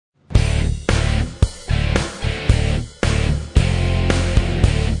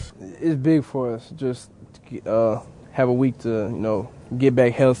It's big for us. Just have a week to get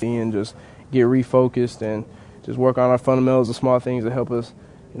back healthy and just get refocused and just work on our fundamentals, the small things that help us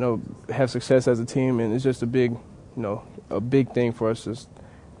have success as a team. And it's just a big thing for us. Just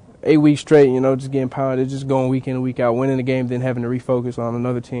 8 weeks straight, just getting pounded, just going week in and week out, winning the game, then having to refocus on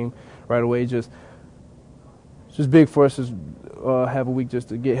another team right away. It's just big for us to have a week just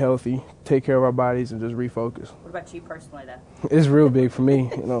to get healthy, take care of our bodies, and just refocus. What about you personally, though? It's real big for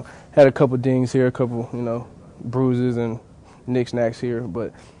me. Had a couple dings here, a couple, bruises and knickknacks here,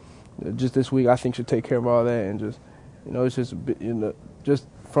 but just this week I think should take care of all that and just, it's just a bit, just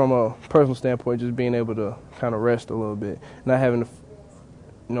from a personal standpoint, just being able to kind of rest a little bit, not having to,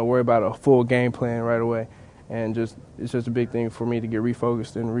 worry about a full game plan right away, and it's just a big thing for me to get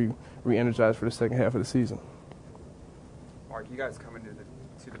refocused and re-energized for the second half of the season. Mark, you guys coming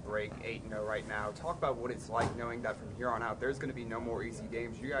to the break 8-0 right now. Talk about what it's like knowing that from here on out there's going to be no more easy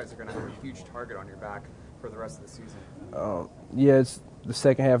games. You guys are going to have a huge target on your back for the rest of the season. Yeah, it's the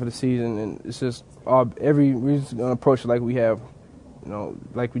second half of the season, and it's just we're just going to approach it like we have,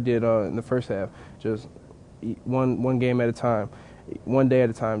 like we did in the first half, just one game at a time, one day at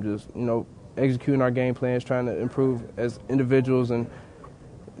a time, just, executing our game plans, trying to improve as individuals and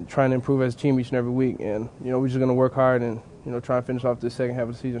trying to improve as a team each and every week. And, we're just going to work hard and, try and finish off the second half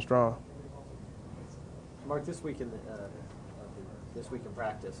of the season strong. Mark, this week in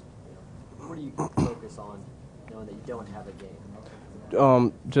practice, what do you focus on knowing that you don't have a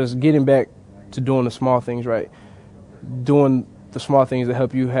game? Just getting back to doing the small things right, doing the small things that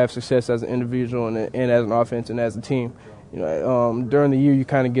help you have success as an individual and as an offense and as a team. During the year you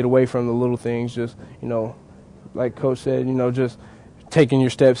kind of get away from the little things, just, like Coach said, just taking your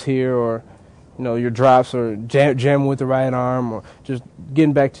steps here or, your drops or jamming with the right arm or just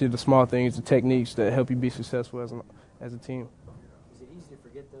getting back to the small things, the techniques that help you be successful as a team. Is it easy to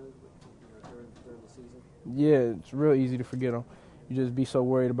forget those during the season? Yeah, it's real easy to forget them. You just be so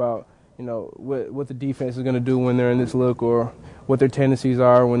worried about, what the defense is going to do when they're in this look or what their tendencies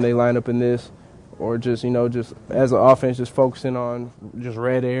are when they line up in this, or just, just as an offense, just focusing on just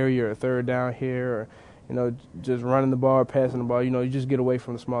red area or third down here or, just running the ball or passing the ball. You just get away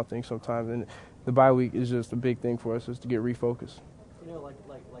from the small things sometimes. And the bye week is just a big thing for us, just to get refocused.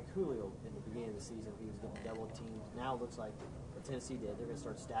 Like Julio in the beginning of the season, he was getting double teamed. Now it looks like what Tennessee did, they're going to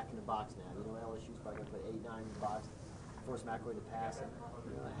start stacking the box now. LSU's probably going to put 8-9 in the box, force McElroy to pass.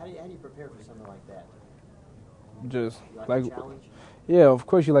 How do you prepare for something like that? Just like the challenge? Yeah, of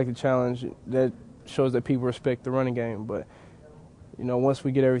course you like the challenge. That shows that people respect the running game. But, once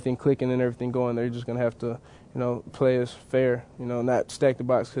we get everything clicking and everything going, they're just going to have to, play us fair, not stack the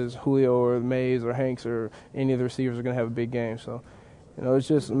box because Julio or Mays or Hanks or any of the receivers are going to have a big game. So, it's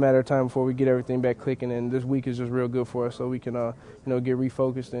just a matter of time before we get everything back clicking, and this week is just real good for us so we can, get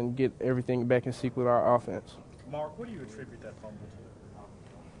refocused and get everything back in sync with our offense. Mark, what do you attribute that fumble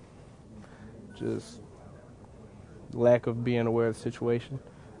to? Just lack of being aware of the situation,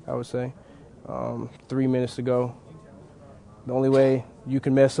 I would say. 3 minutes to go. The only way you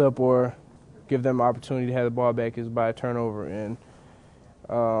can mess up or give them an opportunity to have the ball back is by a turnover. And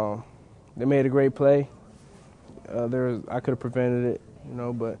they made a great play. I could have prevented it,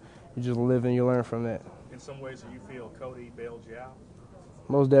 but you just live and you learn from that. In some ways, do you feel Cody bailed you out?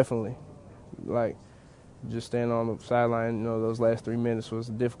 Most definitely. Like, just standing on the sideline, those last 3 minutes was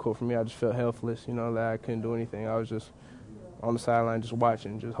difficult for me. I just felt helpless, that I couldn't do anything. I was just on the sideline just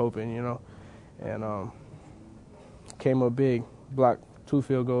watching, just hoping, And came up big, blocked 2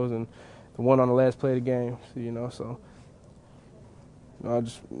 field goals and the one on the last play of the game, so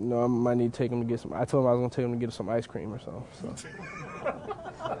I might need to take him to get some. I told him I was going to take him to get some ice cream or something. So.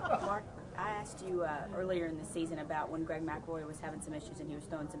 Mark, I asked you earlier in the season about when Greg McElroy was having some issues and he was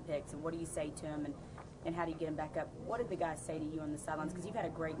throwing some picks, and what do you say to him and how do you get him back up? What did the guys say to you on the sidelines? Because you've had a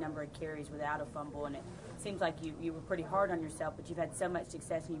great number of carries without a fumble, and it seems like you were pretty hard on yourself, but you've had so much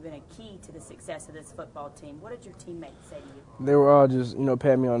success and you've been a key to the success of this football team. What did your teammates say to you? They were all just,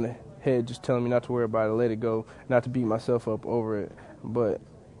 patting me on the head, just telling me not to worry about it, let it go, not to beat myself up over it. But,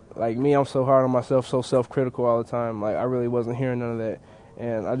 like me, I'm so hard on myself, so self-critical all the time. Like, I really wasn't hearing none of that.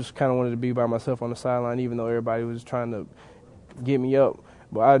 And I just kind of wanted to be by myself on the sideline, even though everybody was trying to get me up.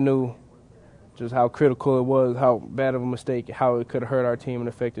 But I knew just how critical it was, how bad of a mistake, how it could have hurt our team and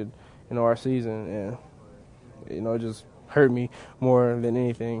affected, our season. And, it just hurt me more than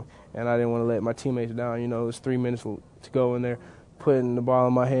anything. And I didn't want to let my teammates down. It was 3 minutes to go, and they're putting the ball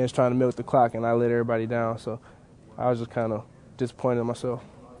in my hands, trying to milk the clock, and I let everybody down. So I was just kind of disappointed in myself.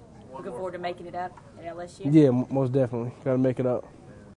 Looking forward to making it up at LSU? Yeah, most definitely. Got to make it up.